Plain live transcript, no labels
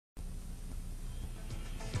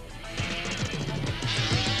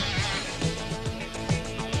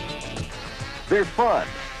They're fun,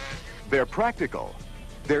 they're practical,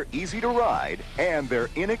 they're easy to ride, and they're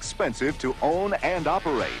inexpensive to own and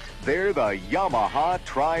operate. They're the Yamaha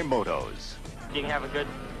Tri-Motos. You can have a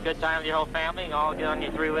good time with your whole family. You can all get on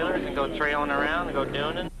your three-wheelers and go trailing around and go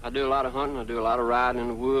dooning. I do a lot of hunting. I do a lot of riding in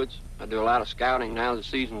the woods. I do a lot of scouting now the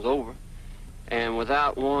season's over. And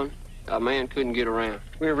without one, a man couldn't get around.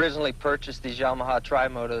 We originally purchased these Yamaha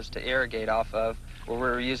Tri-Motos to irrigate off of, where we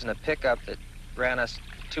were using a pickup that ran us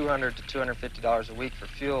 $200 to $250 a week for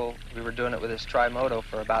fuel. We were doing it with this Tri-Moto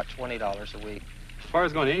for about $20 a week. As far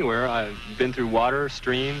as going anywhere, I've been through water,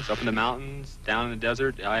 streams, up in the mountains, down in the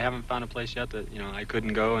desert. I haven't found a place yet that, I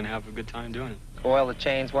couldn't go and have a good time doing it. Oil the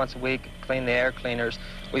chains once a week, clean the air cleaners.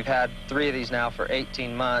 We've had 3 of these now for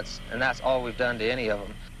 18 months, and that's all we've done to any of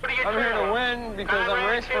them. I'm here to win because I'm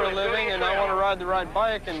racing for a living and I want to ride the right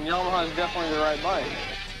bike, and Yamaha is definitely the right bike.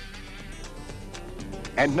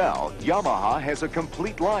 And now, Yamaha has a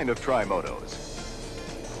complete line of Tri-Motos.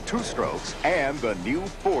 2-strokes and the new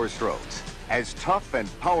 4-strokes. As tough and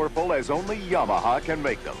powerful as only Yamaha can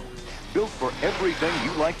make them. Built for everything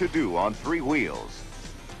you like to do on 3 wheels.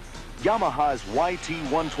 Yamaha's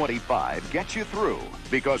YT125 gets you through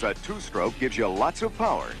because a 2-stroke gives you lots of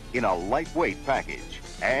power in a lightweight package.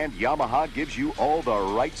 And Yamaha gives you all the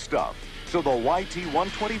right stuff, so the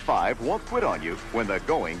YT125 won't quit on you when the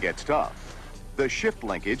going gets tough. The shift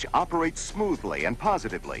linkage operates smoothly and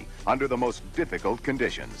positively under the most difficult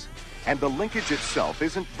conditions. And the linkage itself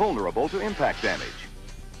isn't vulnerable to impact damage.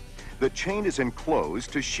 The chain is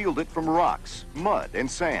enclosed to shield it from rocks, mud, and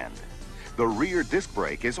sand. The rear disc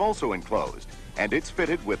brake is also enclosed, and it's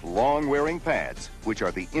fitted with long-wearing pads, which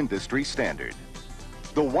are the industry standard.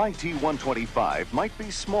 The YT125 might be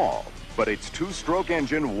small, but its 2-stroke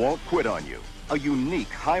engine won't quit on you. A unique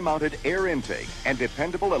high-mounted air intake and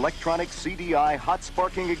dependable electronic CDI hot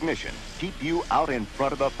sparking ignition keep you out in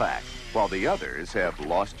front of the pack, while the others have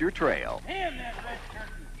lost your trail.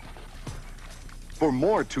 For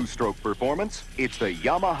more 2-stroke performance, it's the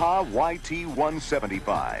Yamaha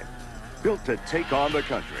YT175, built to take on the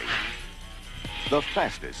country. The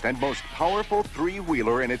fastest and most powerful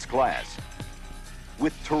 3-wheeler in its class.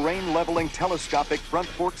 With terrain-leveling telescopic front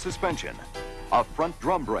fork suspension, a front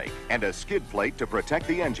drum brake, and a skid plate to protect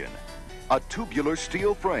the engine. A tubular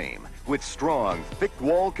steel frame with strong, thick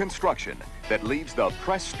wall construction that leaves the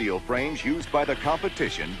pressed steel frames used by the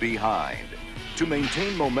competition behind. To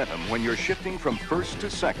maintain momentum when you're shifting from first to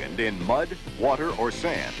second in mud, water, or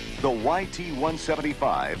sand, the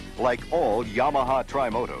YT175, like all Yamaha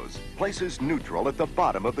Tri-Motos, places neutral at the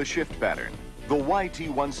bottom of the shift pattern. The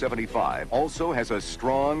YT175 also has a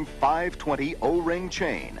strong 520 O-ring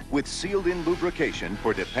chain with sealed-in lubrication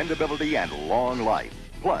for dependability and long life,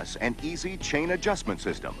 plus an easy chain adjustment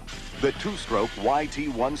system. The 2-stroke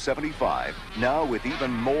YT175, now with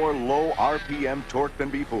even more low RPM torque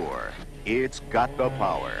than before. It's got the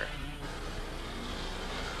power.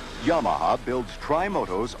 Yamaha builds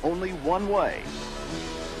Tri-Motos only one way.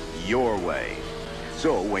 Your way.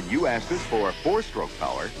 So when you asked us for 4-stroke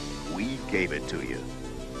power, we gave it to you.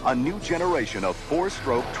 A new generation of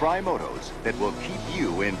 4-stroke Tri-Motos that will keep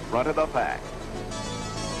you in front of the pack.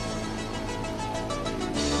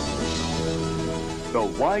 The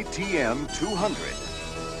YTM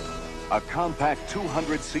 200. A compact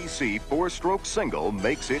 200cc 4-stroke single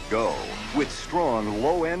makes it go with strong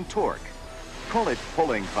low-end torque. Call it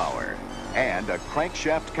pulling power. And a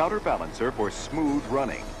crankshaft counterbalancer for smooth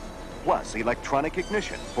running. Plus electronic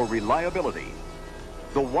ignition for reliability.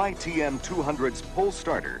 The YTM 200's pull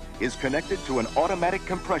starter is connected to an automatic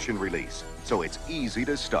compression release, so it's easy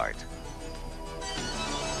to start.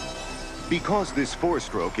 Because this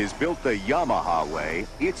 4-stroke is built the Yamaha way,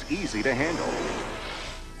 it's easy to handle.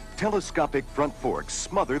 Telescopic front forks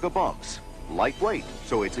smother the bumps. Lightweight,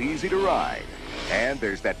 so it's easy to ride. And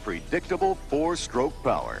there's that predictable 4-stroke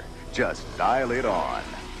power. Just dial it on.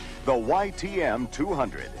 The YTM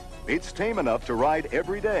 200. It's tame enough to ride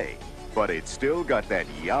every day, but it's still got that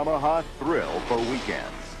Yamaha thrill for weekends.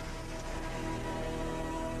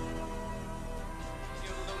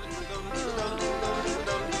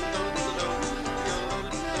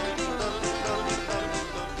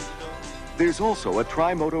 There's also a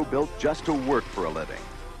Tri-Moto built just to work for a living.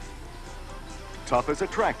 Tough as a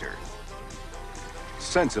tractor.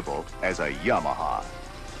 Sensible as a Yamaha.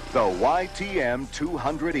 The YTM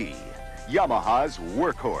 200E, Yamaha's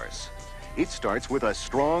workhorse. It starts with a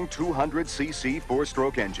strong 200cc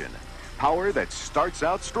 4-stroke engine. Power that starts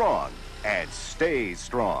out strong and stays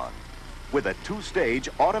strong. With a 2-stage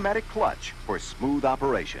automatic clutch for smooth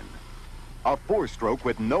operation. A 4-stroke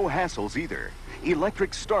with no hassles either.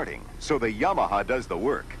 Electric starting, so the Yamaha does the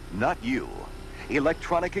work, not you.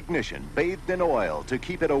 Electronic ignition bathed in oil to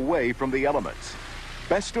keep it away from the elements.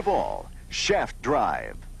 Best of all, shaft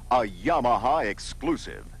drive, a Yamaha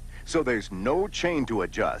exclusive. So there's no chain to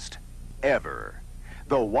adjust, ever.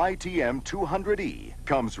 The YTM 200E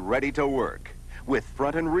comes ready to work with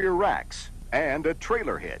front and rear racks and a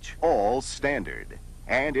trailer hitch, all standard.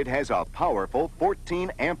 And it has a powerful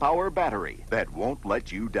 14 amp hour battery that won't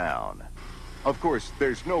let you down. Of course,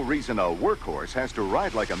 there's no reason a workhorse has to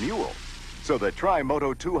ride like a mule. So the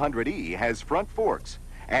Tri-Moto 200E has front forks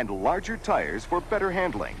and larger tires for better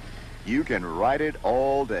handling. You can ride it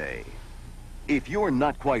all day. If you're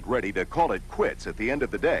not quite ready to call it quits at the end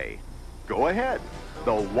of the day, go ahead.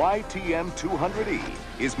 The YTM 200E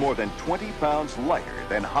is more than 20 pounds lighter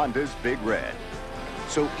than Honda's Big Red.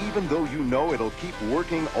 So even though you know it'll keep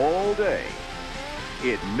working all day,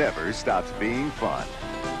 it never stops being fun.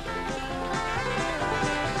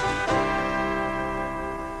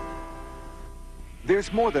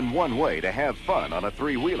 There's more than one way to have fun on a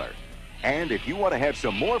three-wheeler. And if you want to have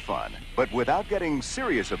some more fun, but without getting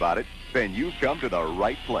serious about it, then you've come to the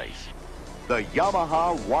right place. The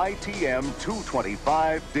Yamaha YTM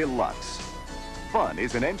 225 Deluxe. Fun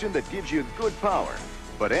is an engine that gives you good power,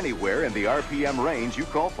 but anywhere in the RPM range you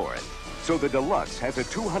call for it. So the Deluxe has a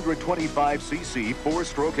 225cc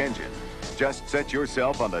four-stroke engine. Just set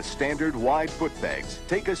yourself on the standard wide foot pegs,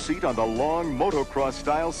 take a seat on the long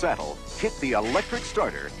motocross-style saddle, hit the electric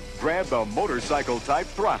starter, grab the motorcycle-type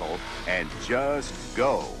throttle, and just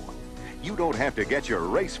go. You don't have to get your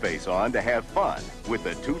race face on to have fun with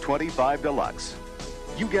the 225 Deluxe.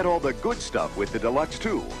 You get all the good stuff with the Deluxe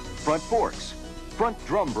too. Front forks, front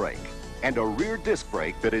drum brake, and a rear disc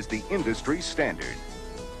brake that is the industry standard.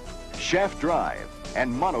 Shaft drive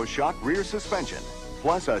and monoshock rear suspension,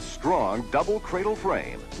 plus a strong double cradle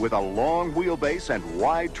frame with a long wheelbase and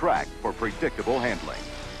wide track for predictable handling.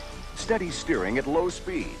 Steady steering at low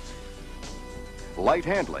speeds. Light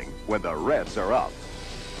handling when the revs are up.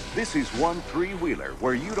 This is one three-wheeler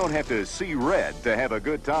where you don't have to see red to have a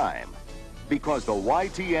good time. Because the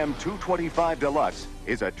YTM 225 Deluxe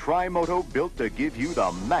is a Tri-Moto built to give you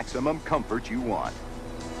the maximum comfort you want.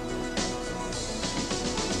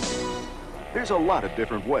 There's a lot of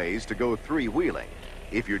different ways to go three-wheeling.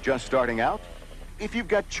 If you're just starting out, if you've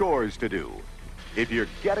got chores to do, if you're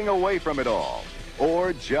getting away from it all,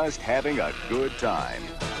 or just having a good time.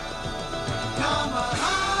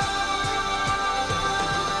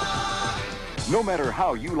 No matter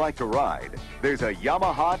how you like to ride, there's a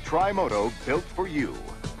Yamaha Tri-Moto built for you.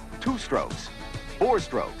 2 strokes, 4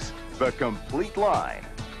 strokes, the complete line.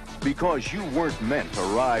 Because you weren't meant to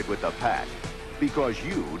ride with the pack. Because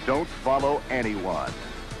you don't follow anyone.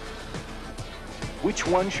 Which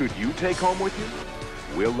one should you take home with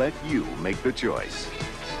you? We'll let you make the choice.